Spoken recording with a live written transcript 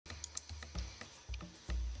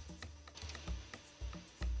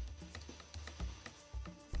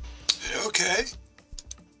Okay,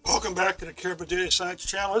 welcome back to the Care for Data Science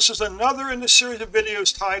channel. This is another in the series of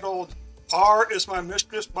videos titled R is My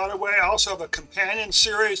Mistress. By the way, I also have a companion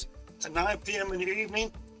series at 9 p.m. in the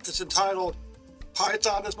evening. It's entitled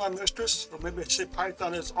Python is My Mistress, or maybe I say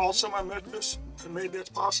Python is also my mistress, and maybe it's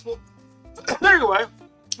possible. Anyway,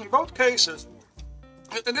 in both cases,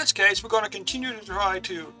 in this case, we're going to continue to try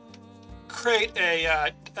to create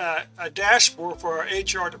a dashboard for our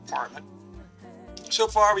HR department. So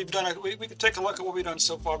far, we've done we can take a look at what we've done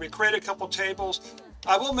so far. We created a couple tables.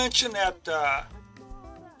 I will mention that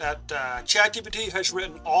ChatGPT has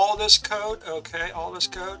written all this code. Okay, all this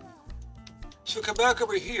code. So we come back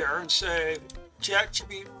over here and say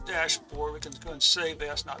ChatGPT dashboard. We can go and save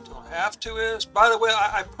this. Not till I have to is. By the way,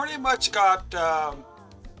 I pretty much got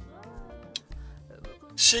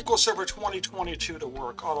SQL Server 2022 to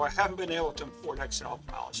work, although I haven't been able to import Excel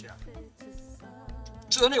files yet.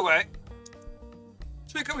 So anyway.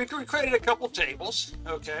 So we created a couple tables,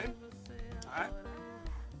 okay, all right.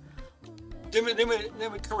 Then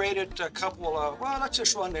we created a couple of, well, let's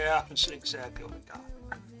just run the app and see exactly what we got.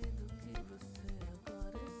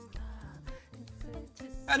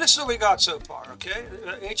 And this is what we got so far, okay,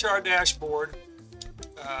 HR dashboard.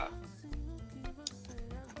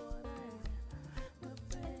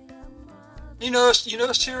 You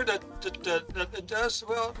notice here that it does,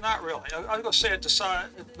 well, not really. I was going to say it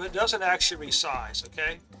decides, but it doesn't actually resize,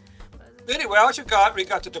 okay? But anyway, what you got, we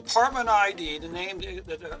got the department ID, the name,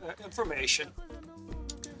 the information.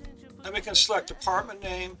 Then we can select department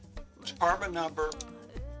name, department number,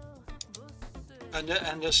 and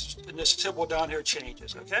this table down here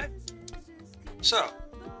changes, okay? So,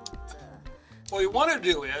 what we want to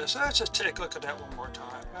do is, let's just take a look at that one more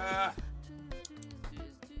time.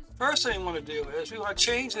 First thing we want to do is we want to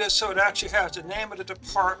change this so it actually has the name of the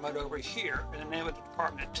department over here and the name of the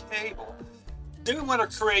department table. Then we want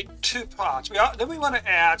to create two pots. Then we want to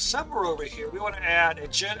add somewhere over here. We want to add a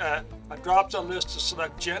drop-down list to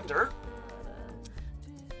select gender.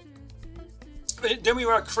 Then we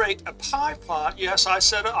want to create a pie plot. Yes, I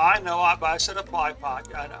said it. I know, but I said a pie plot.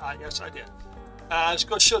 Yes, I did. It's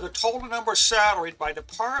going to show the total number salaried by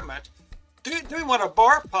department. Then we want a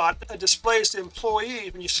bar plot that displays the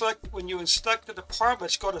employees. When you select the department,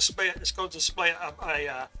 it's going to display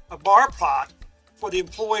a bar plot for the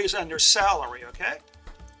employees and their salary. Okay.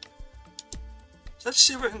 So let's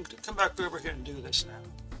see if we can come back over here and do this now.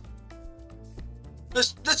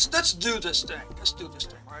 Let's do this thing. Let's do this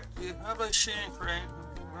thing, right? How about shading frame?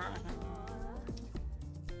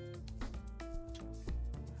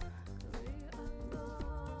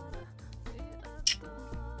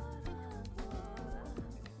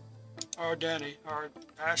 Our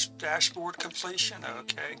dashboard completion.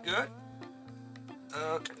 Okay, good.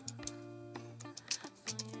 Okay.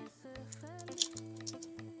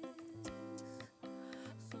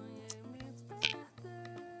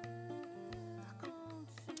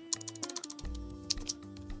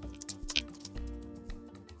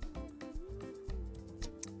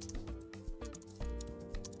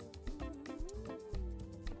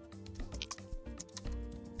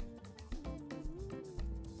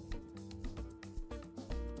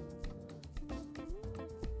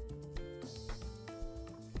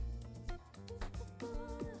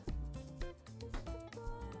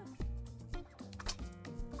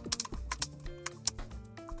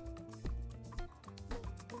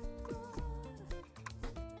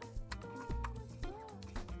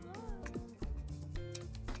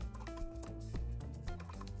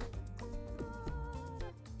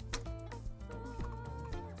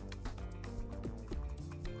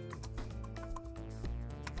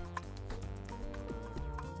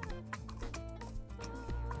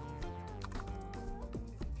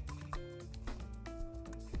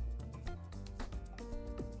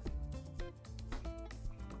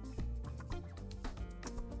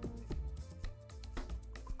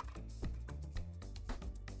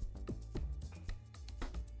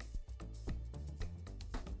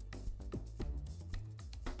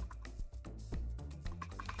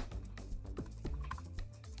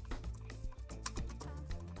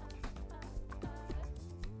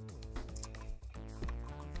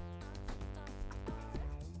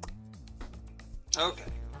 Okay.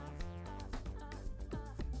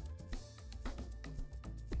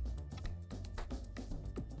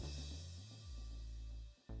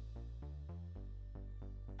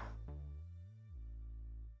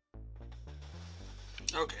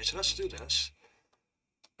 Okay, so let's do this.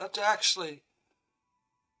 Let's actually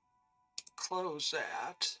close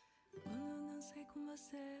that.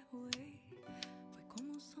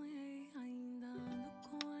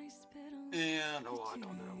 And, oh, I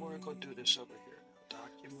don't know. We're going to do this over here.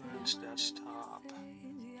 Document. Linux desktop.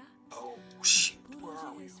 Oh shit, where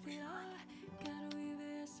are we over here?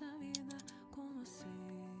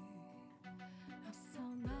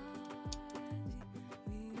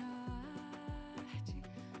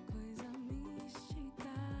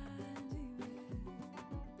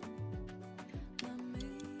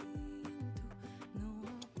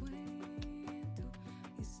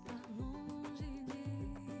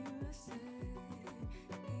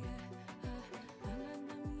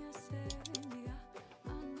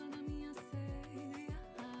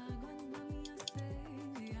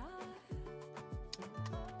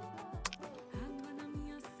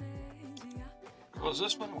 Well,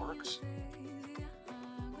 this one works.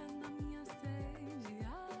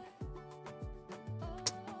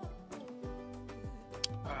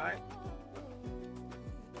 All right.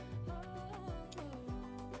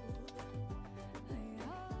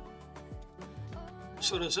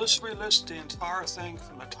 So does this relist the entire thing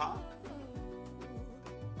from the top?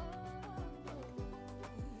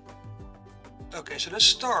 Okay, so this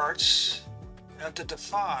starts at the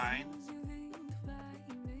define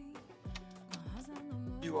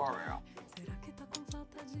URL.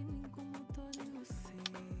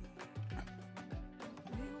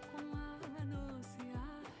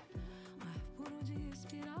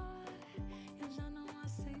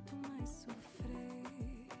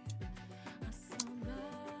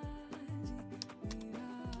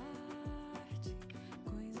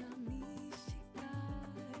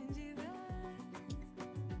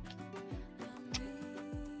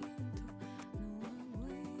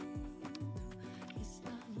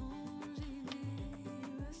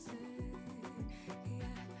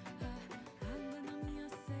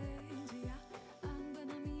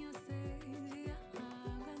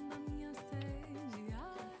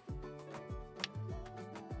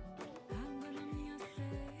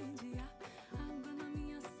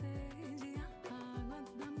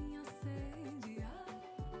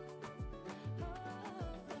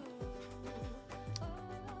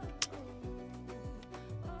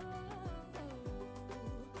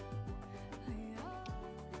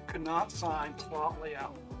 Cannot find plot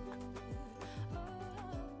layout.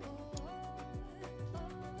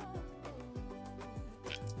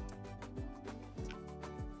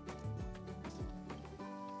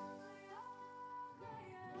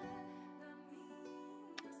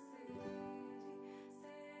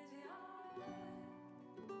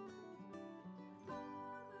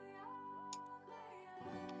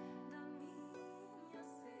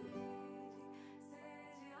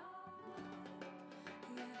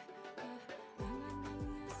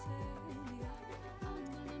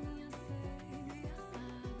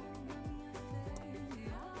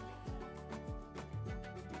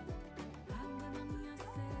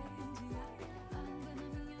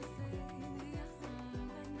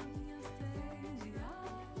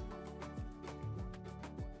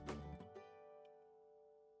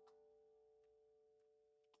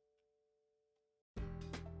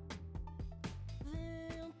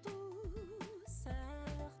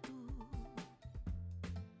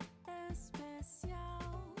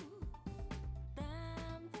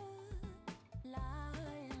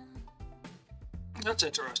 That's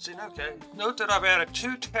interesting. Okay. Note that I've added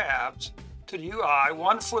 2 tabs to the UI,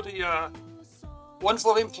 one for the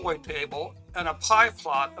employee table and a pie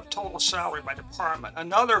plot of total salary by department,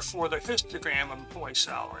 another for the histogram of employee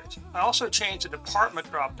salaries. I also changed the department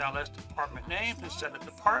drop-down list to department names instead of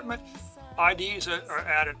department. IDs are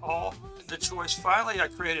added all to the choice. Finally, I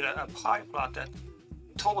created a pie plot that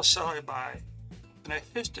total salary by and a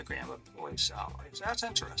histogram of employee salaries. That's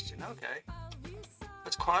interesting. Okay.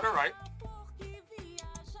 That's quite all right.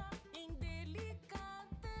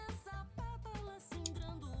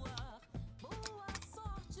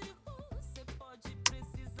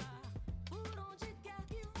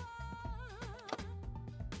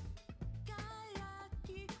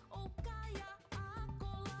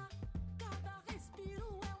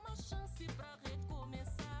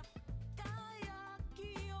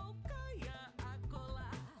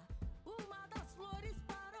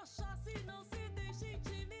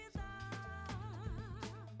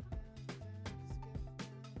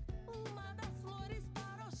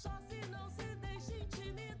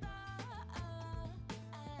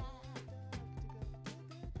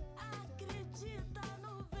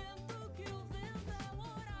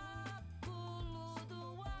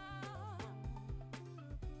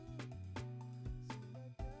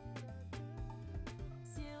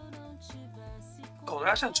 Oh,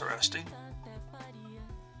 that's interesting.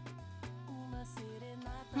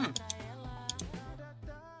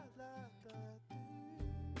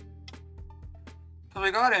 So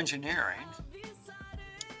we got engineering.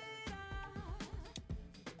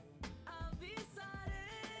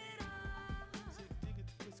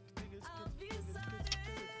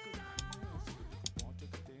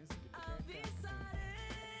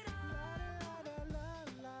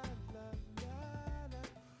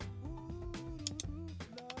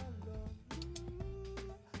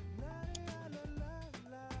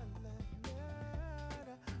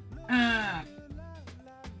 Are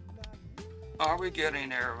we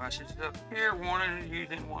getting error messages up here? Warning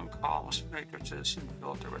using one column maker system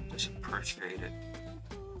filter with disappreciated.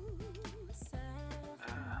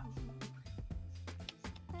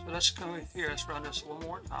 So let's go here. Let's run this one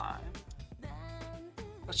more time.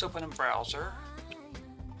 Let's open a browser.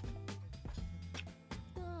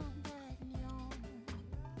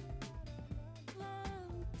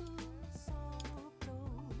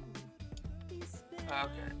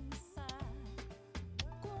 Okay.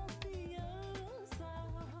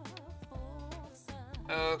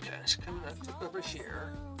 Okay, let's come back, click over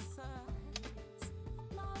here.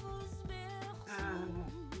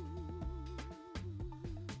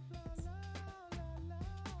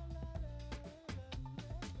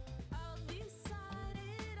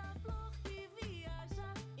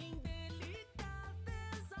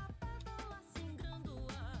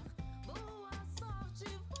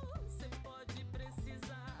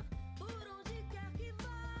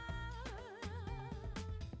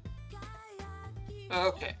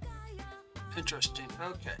 Okay, interesting.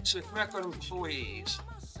 Okay, so come back on employees.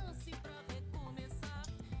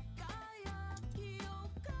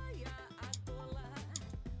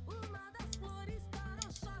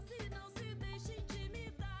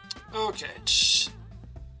 Okay.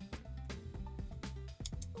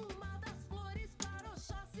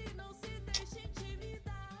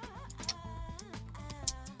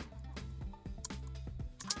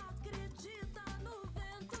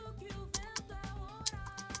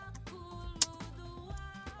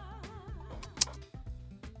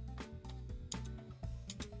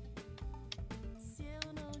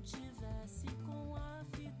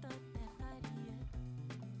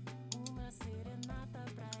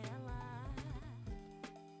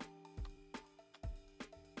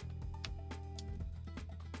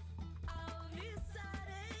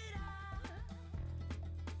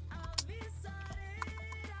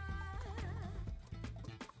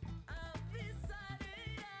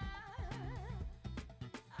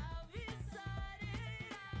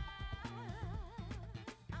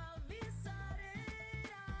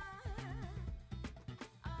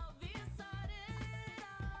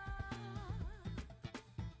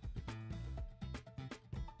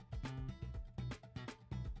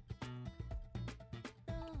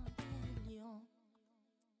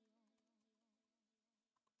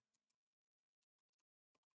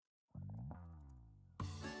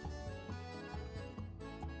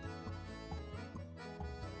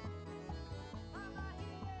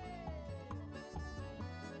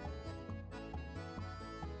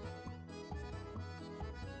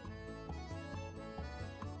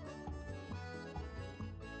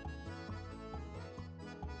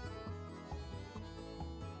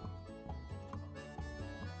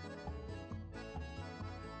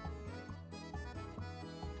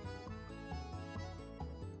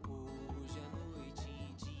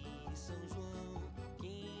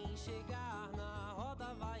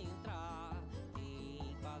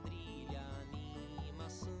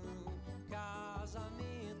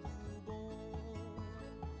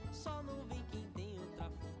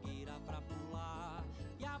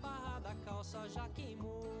 Já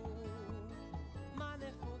queimou,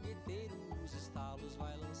 mané fogueteiro, os estalos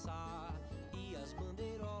vai lançar e as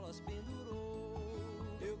bandeirolas pendurou.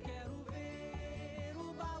 Eu quero ver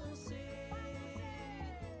o balanceio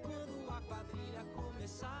quando a quadrilha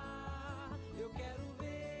começar. Eu quero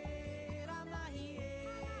ver a narrie,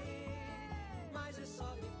 mas é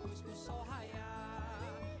só depois que o sol raiar.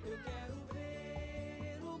 Eu quero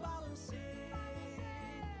ver o balanceio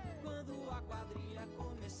quando a quadrilha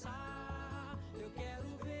começar. Eu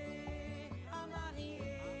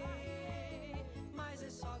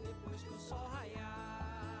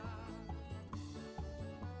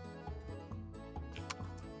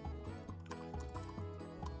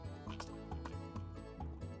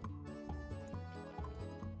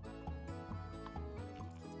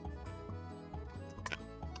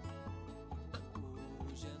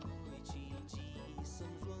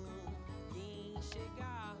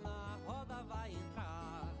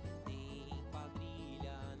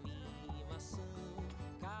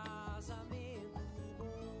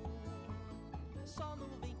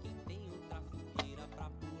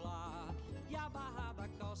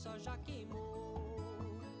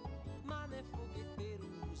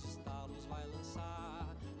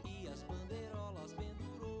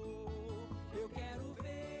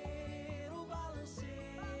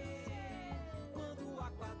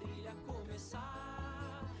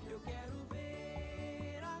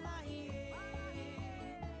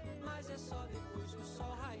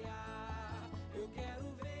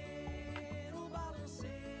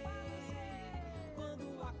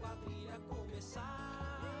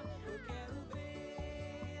lançar. Eu quero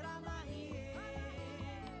ver a Marie,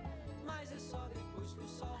 mas é só depois que o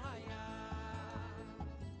sol raiar.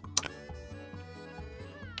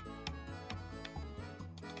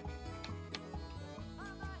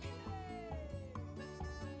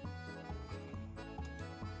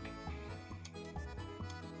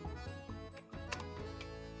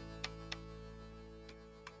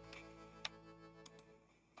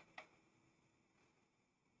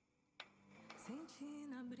 Senti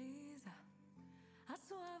na brisa a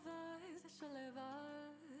sua voz, deixa eu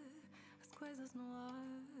levar as coisas no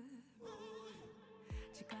ar.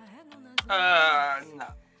 Te carrego nas No.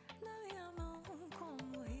 na minha mão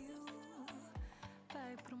como o rio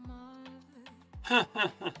vai pro mar.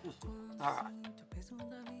 Quando sinto o peso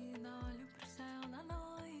da vida, olho pro céu na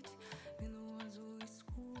noite, vendo o azul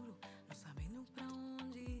escuro, não sabendo pra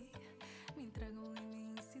onde ir. Me entrego em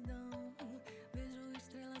imensidão, vejo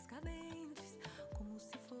estrelas cadentes, como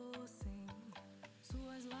se fossem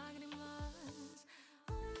suas lágrimas.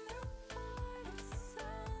 O meu pai do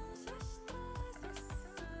céu, ancestrais do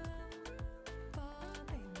céu,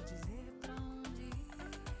 podem me dizer pra onde ir.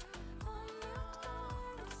 O meu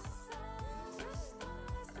pai do céu,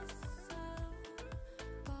 ancestrais do céu,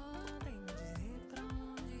 podem me dizer pra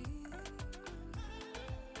onde ir.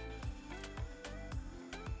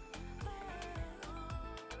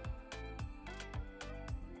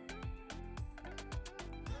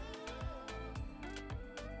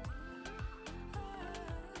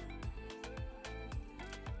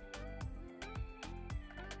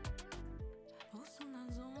 Ouço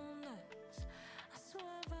nas ondas a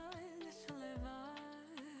sua voz, deixa eu levar.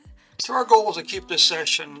 So our goal is to keep this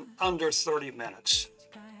session under 30 minutes. Te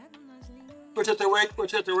carrego nas linhas. Which at the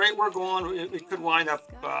rate we're going, we could wind up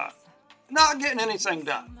not getting anything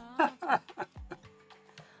done.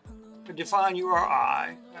 To define you or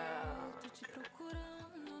I. Tô te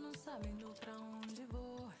procurando, não sabendo pra onde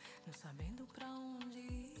vou, não sabendo pra onde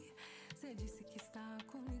ir. Cê disse que está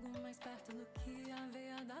comigo mais perto do que a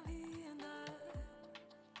veia da vida.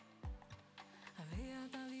 A veia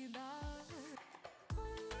da vida. O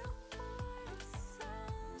meu pai do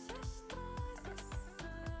céu, ancestrais do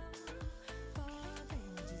céu, podem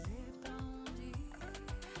me dizer pra onde ir.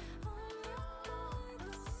 O meu pai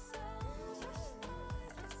do céu,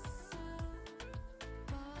 ancestrais do céu,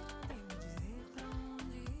 podem me dizer pra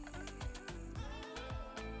onde ir.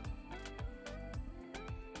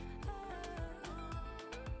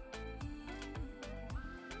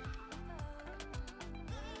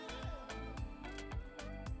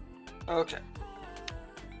 Okay.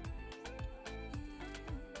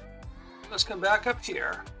 Let's come back up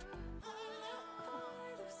here.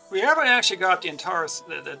 We haven't actually got the entire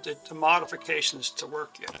the modifications to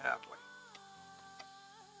work yet, have we?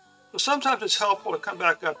 So sometimes it's helpful to come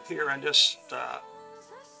back up here and just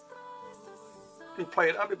replay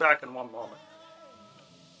it. I'll be back in one moment.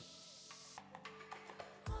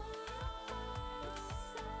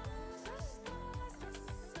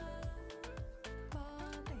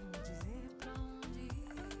 Podem me dizer pra onde ir.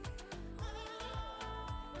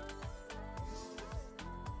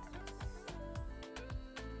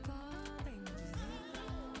 Podem me dizer pra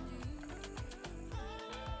onde ir.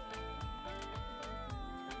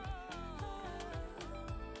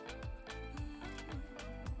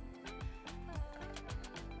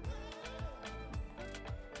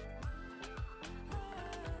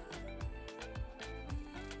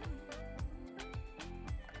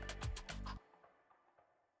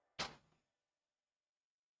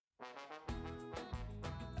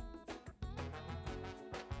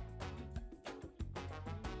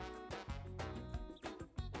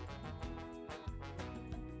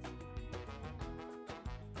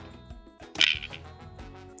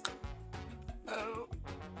 Oh,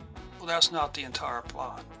 well, that's not the entire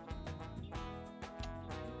plot.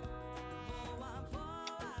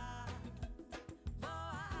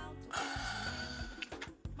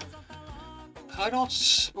 I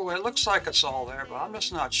don't. Well, it looks like it's all there, but I'm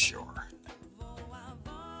just not sure.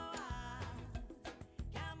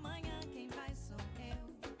 Que amanhã quem vai sou eu,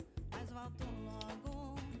 mas volto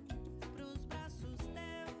logo pros braços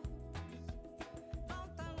teus.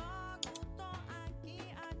 Volta logo, tô aqui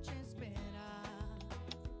a te esperar.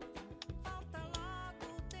 Volta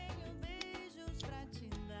logo, tenho beijos pra te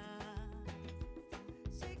dar.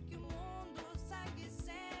 Sei que o mundo segue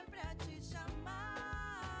sempre a te chamar.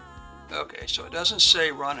 Okay, so it doesn't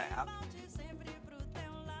say run app. Volte sempre pro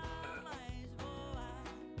teu lado, mas voa,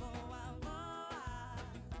 voa, voa.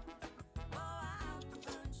 Voa alto,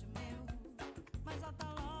 anjo meu, mas volta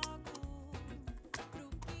logo pro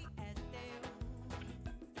que é teu.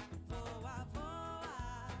 Voa,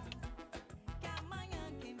 voa, que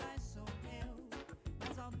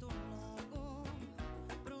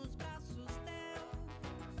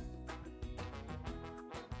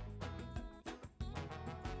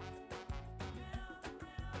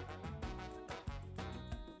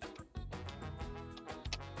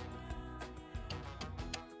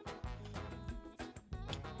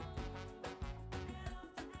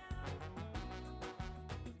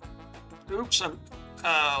Oops,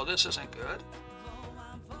 oh, this isn't good.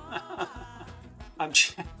 I'm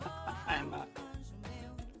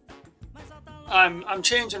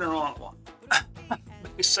changing the wrong one.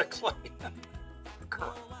 Basically.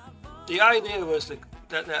 The idea was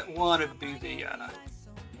that one would be the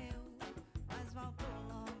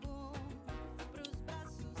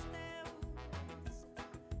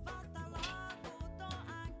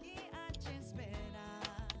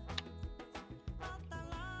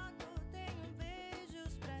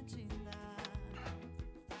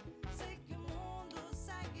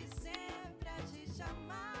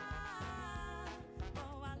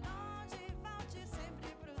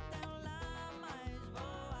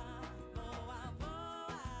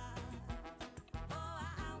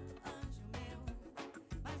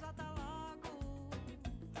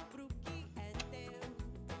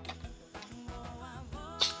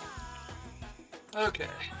okay.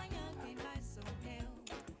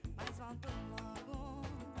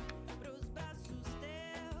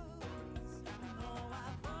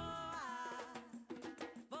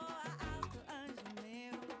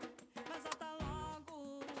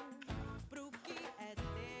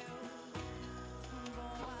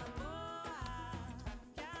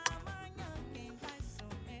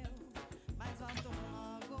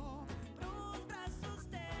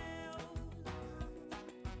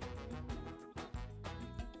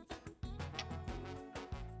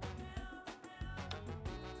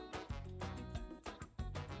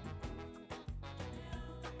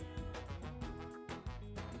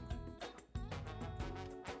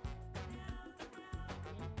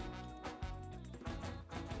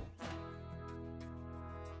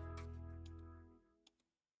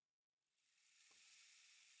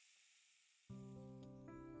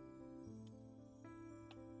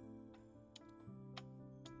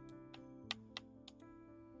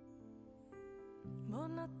 Vou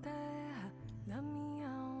na terra da minha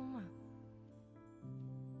alma.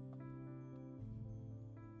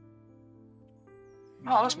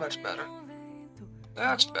 Oh, that's much better.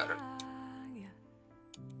 That's better.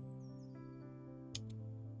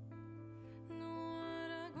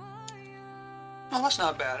 Oh, that's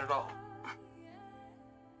not bad at all.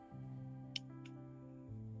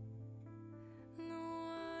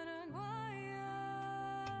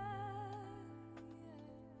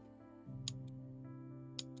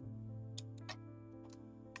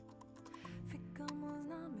 Ficamos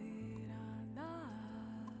na beira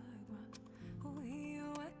d'água. O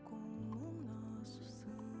rio é como nosso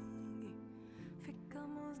sangue.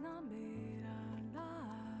 Ficamos na beira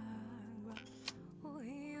d'água. O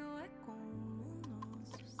rio é como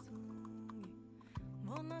nosso sangue.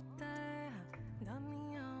 Vou na terra da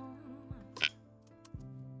minha alma.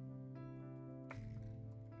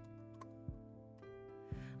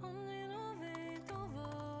 Onde no vento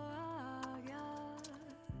voa águia.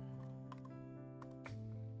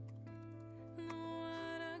 No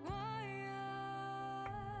Araguaia.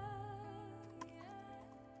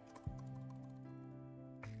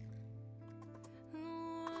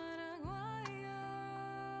 No Araguaia.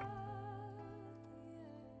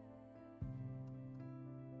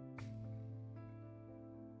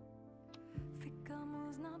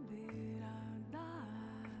 Ficamos na beira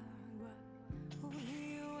d'água. O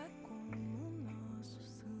rio é como nosso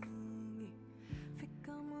sangue.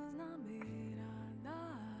 Ficamos na beira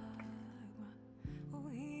d'água. O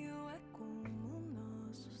rio é como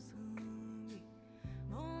nosso sangue.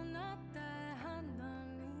 Vou na terra da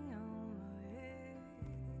minha alma.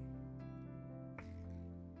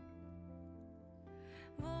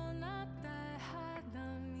 Vou na terra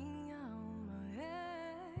da minha alma.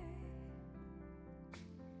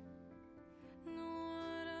 No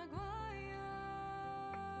Araguaia.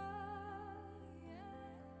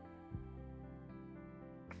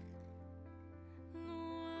 No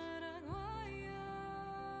Araguaia.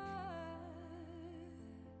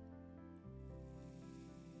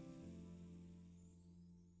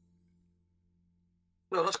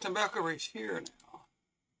 So let's come back over here now.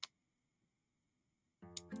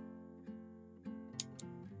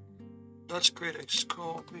 Let's create a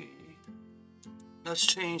scroll B. Let's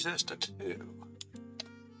change this to 2.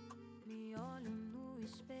 Me olho no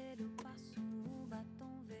espelho, passo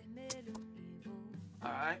batom vermelho e vou.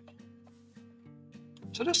 All right.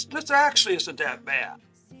 So this actually isn't that bad.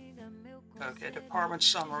 Siga meu Okay, department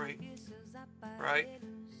summary, e seus right?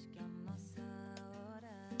 aparelhos que a nossa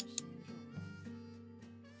hora chegou.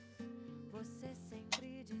 Você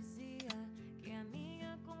sempre dizia que a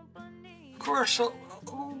minha companhia. Of course, so,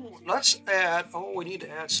 let's add, we need to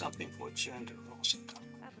add something for gender also.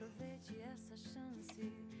 Aproveite essa chance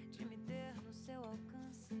de me ter no seu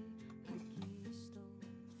alcance. Aqui estou.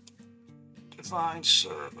 Find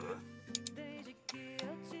server. Desde que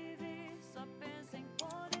eu te vi, só penso em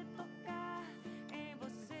poder tocar, em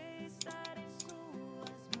você estar em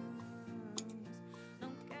suas mãos.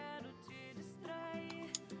 Não quero te distrair,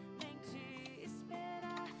 nem te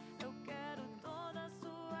esperar. Eu quero toda a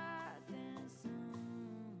sua atenção.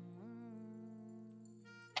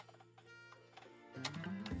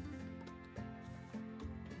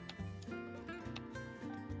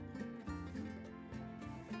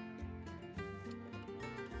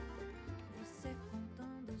 Você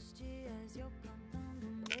contando os dias e eu cantando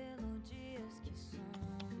melodias. Que som,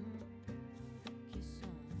 que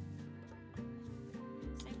som.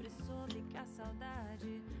 Sempre soube que a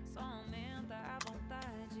saudade só aumenta a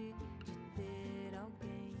vontade de ter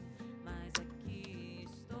alguém. Mas aqui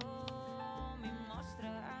estou, me mostra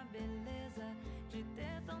a beleza de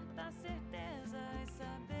ter tanta certeza e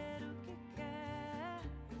saber o que quer.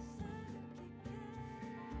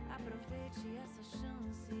 Aproveite essa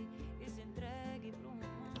chance e se entregue pro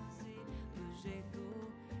romance do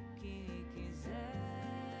jeito que quiser.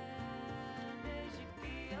 Desde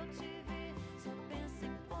que eu te vi, só penso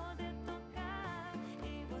em poder tocar,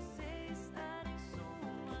 em você estar em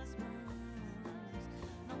suas mãos.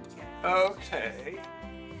 Não quero te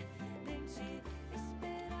distrair, nem te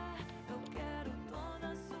esperar. Eu quero toda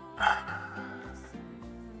a sua atenção.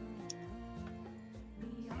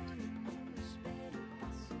 Me olho no espelho,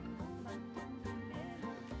 passo um batom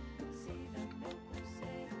vermelho. Siga meu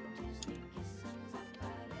conselho, desligue seus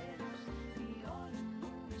aparelhos. Me olho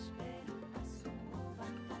no espelho, passo um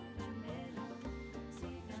batom vermelho.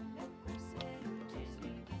 Siga meu conselho,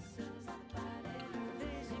 desligue seus aparelhos.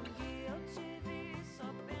 Desde que eu te vi, só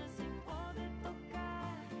penso em poder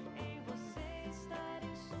tocar, em você estar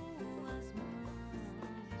em suas mãos.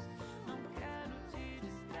 Não quero te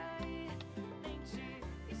distrair, nem te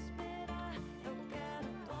esperar. Eu quero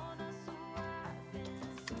toda a sua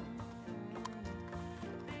atenção.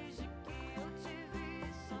 Desde que eu te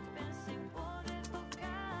vi, só penso em poder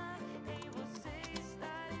tocar, em você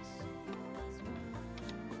estar em suas mãos.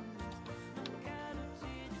 Não quero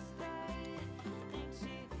te distrair, nem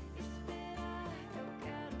te esperar. Eu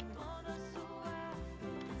quero toda a sua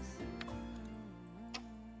atenção.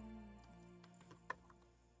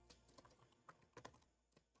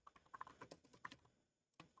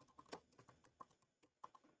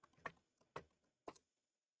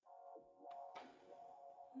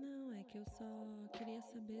 Não, é que eu só queria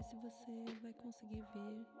saber se você vai conseguir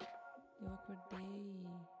vir. Eu acordei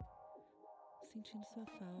sentindo sua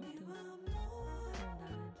falta,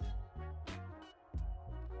 saudade.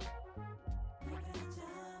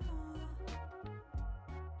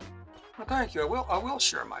 Well, thank you. I will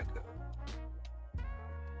share my code.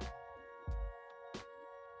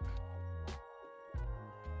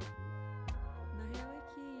 Na real é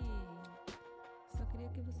que só queria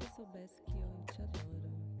que você soubesse que eu te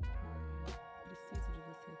adoro e preciso de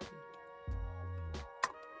você aqui.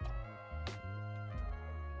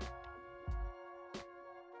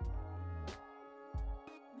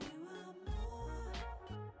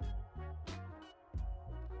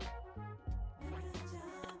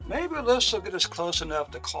 Maybe this will get us close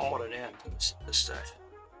enough to call it an end to this session.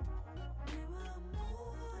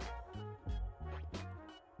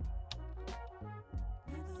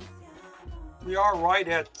 We are right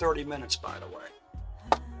at 30 minutes, by the way.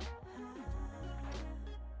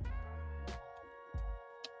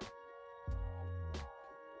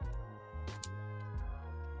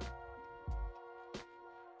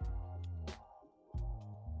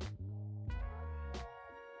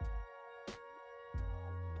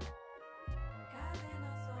 Cadê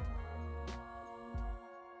nosso amor?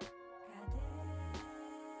 Cadê?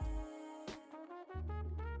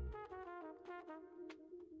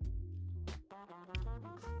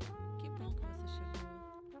 Que bom que você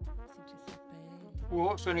chegou. Senti sua pele. We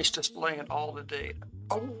won't finish displaying all the data.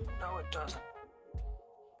 Oh, no, it doesn't.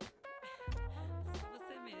 Só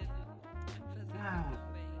você mesmo. Vai me fazer tão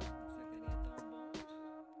bem. Essa carinha é tão bom.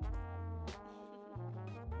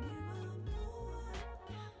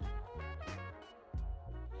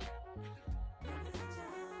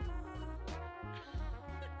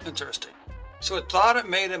 Interesting. So it thought it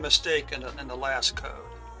made a mistake in the last code.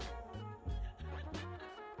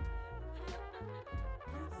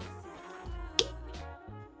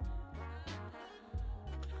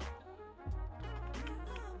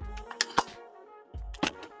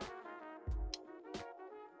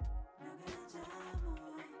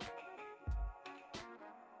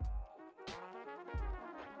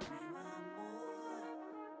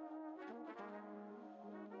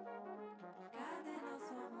 Cadê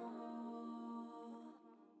nosso amor?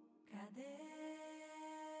 Cadê?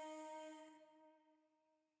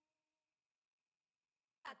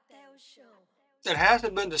 It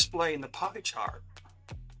hasn't been displayed in the pie chart.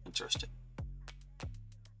 Interesting.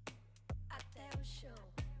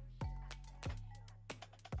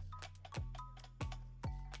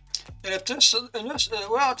 And if this,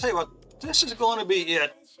 well, I'll tell you what, this is going to be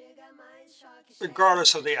it,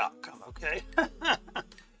 regardless of the outcome, okay?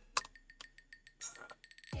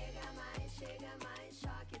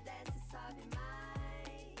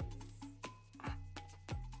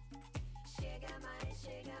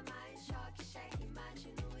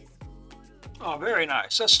 Oh, very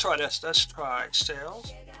nice. Let's try this. Let's try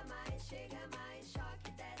sales.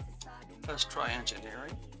 Let's try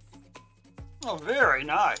engineering. Oh, very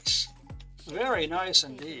nice. Very nice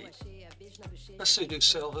indeed. Let's see, do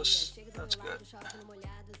sales. That's good.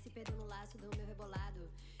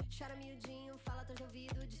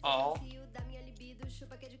 All.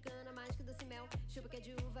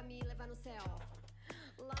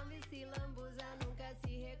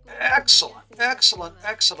 Excellent, excellent,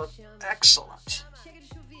 excellent, excellent.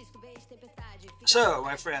 So,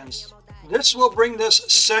 my friends, this will bring this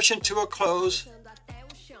session to a close.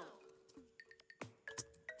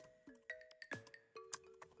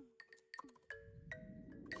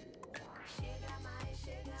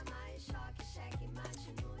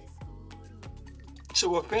 So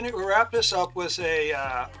we'll wrap this up with a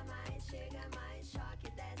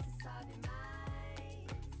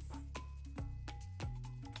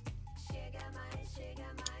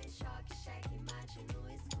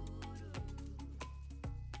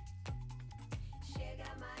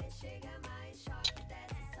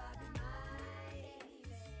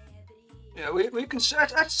yeah, we can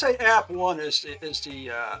I'd say app 1 is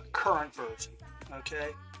the current version. Okay.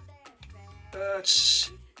 Let's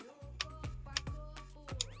see.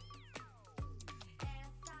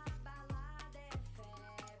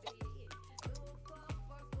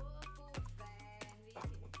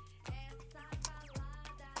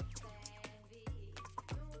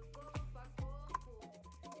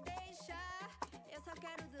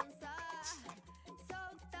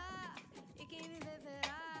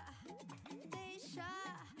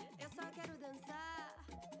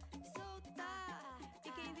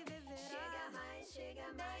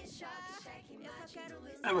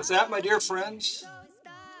 And with that, my dear friends,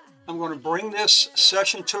 I'm going to bring this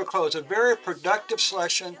session to a close. A very productive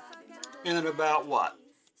session in about what?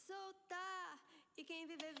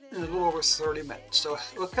 In a little over 30 minutes. So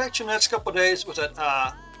we'll catch you next couple of days with an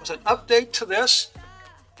update to this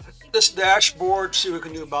dashboard, see what we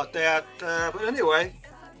can do about that. But anyway,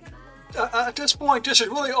 at this point, this is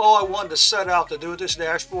really all I wanted to set out to do with this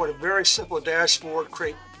dashboard. A very simple dashboard,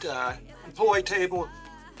 create employee table,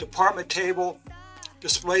 department table,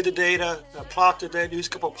 display the data, plot the data, use a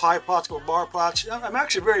couple of pie plots, a couple of bar plots. I'm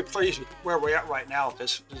actually very pleased with where we're at right now with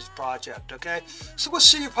this project, okay? So we'll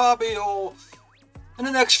see you probably in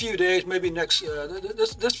the next few days, maybe next,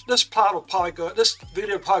 this plot will probably go, this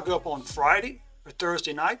video will probably go up on Friday or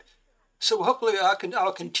Thursday night. So hopefully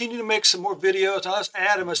I'll continue to make some more videos, and I'll just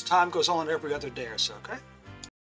add them as time goes on every other day or so, okay?